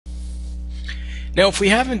Now, if we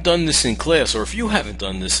haven't done this in class, or if you haven't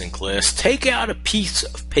done this in class, take out a piece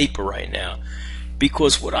of paper right now,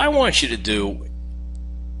 because what I want you to do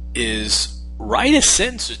is write a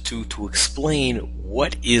sentence or two to explain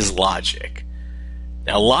what is logic.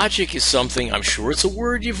 Now, logic is something, I'm sure it's a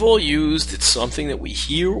word you've all used. It's something that we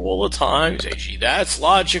hear all the time. You say, gee, that's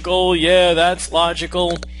logical. Yeah, that's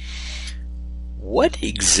logical. What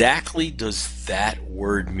exactly does that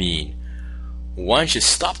word mean? Why don't you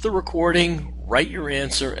stop the recording, write your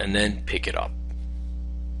answer, and then pick it up.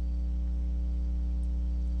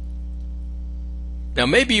 Now,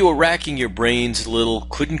 maybe you were racking your brains a little,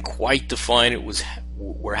 couldn't quite define it.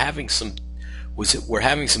 We're having some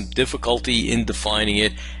difficulty in defining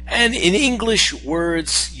it. And in English,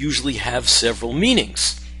 words usually have several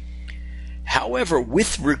meanings. However,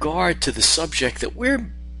 with regard to the subject that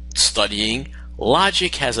we're studying,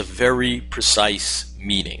 logic has a very precise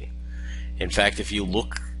meaning. In fact, if you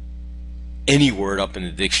look any word up in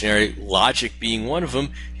the dictionary, logic being one of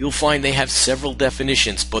them, you'll find they have several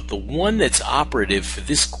definitions. But the one that's operative for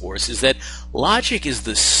this course is that logic is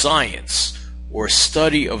the science or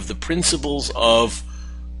study of the principles of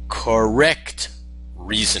correct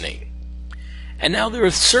reasoning. And now there are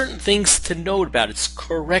certain things to note about its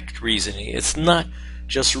correct reasoning. It's not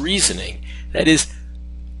just reasoning. That is,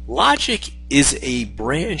 logic is a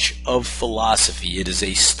branch of philosophy. It is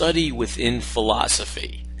a study within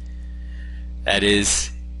philosophy. That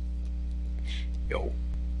is,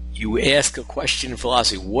 you ask a question in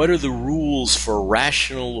philosophy, what are the rules for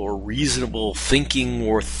rational or reasonable thinking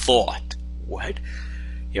or thought? What?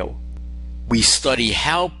 We study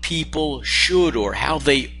how people should or how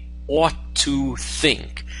they ought to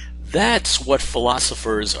think. That's what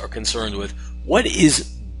philosophers are concerned with. What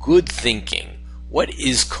is good thinking? What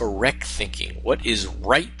is correct thinking? What is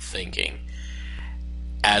right thinking?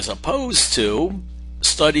 As opposed to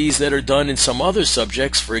studies that are done in some other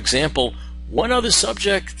subjects. For example, one other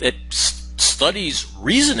subject that studies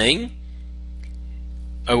reasoning,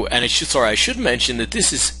 I should mention that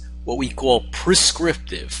this is what we call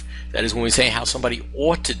prescriptive. That is, when we say how somebody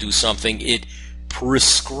ought to do something, it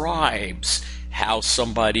prescribes how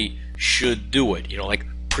somebody should do it. Like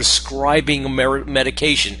prescribing a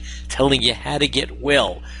medication, telling you how to get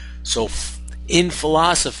well. So in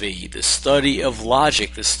philosophy, the study of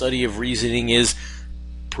logic, the study of reasoning is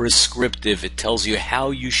prescriptive. It tells you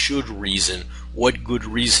how you should reason, what good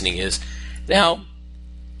reasoning is. Now,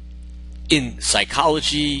 in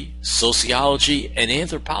psychology, sociology, and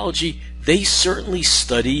anthropology, they certainly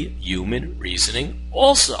study human reasoning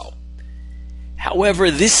also. However,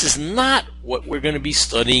 this is not what we're going to be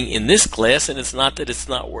studying in this class, and it's not that it's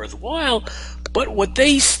not worthwhile, but what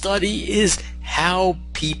they study is how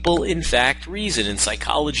people in fact reason. In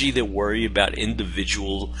psychology, they worry about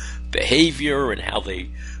individual behavior and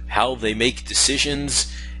how they make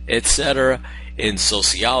decisions, etc. In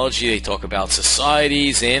sociology, they talk about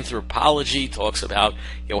societies. Anthropology talks about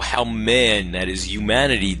how man, that is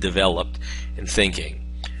humanity, developed in thinking.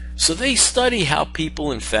 So they study how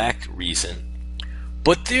people in fact reason.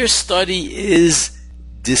 But their study is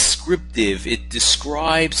descriptive. It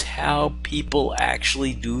describes how people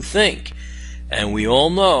actually do think. And we all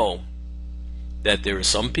know that there are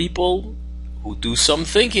some people who do some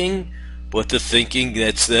thinking, but the thinking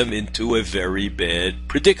gets them into a very bad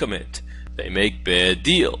predicament. They make bad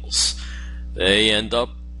deals. They end up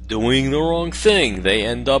doing the wrong thing. They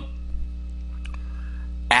end up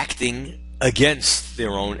acting against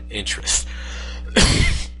their own interest.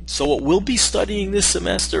 So what we'll be studying this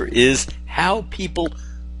semester is how people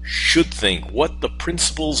should think, what the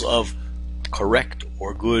principles of correct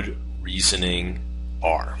or good reasoning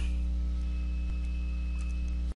are.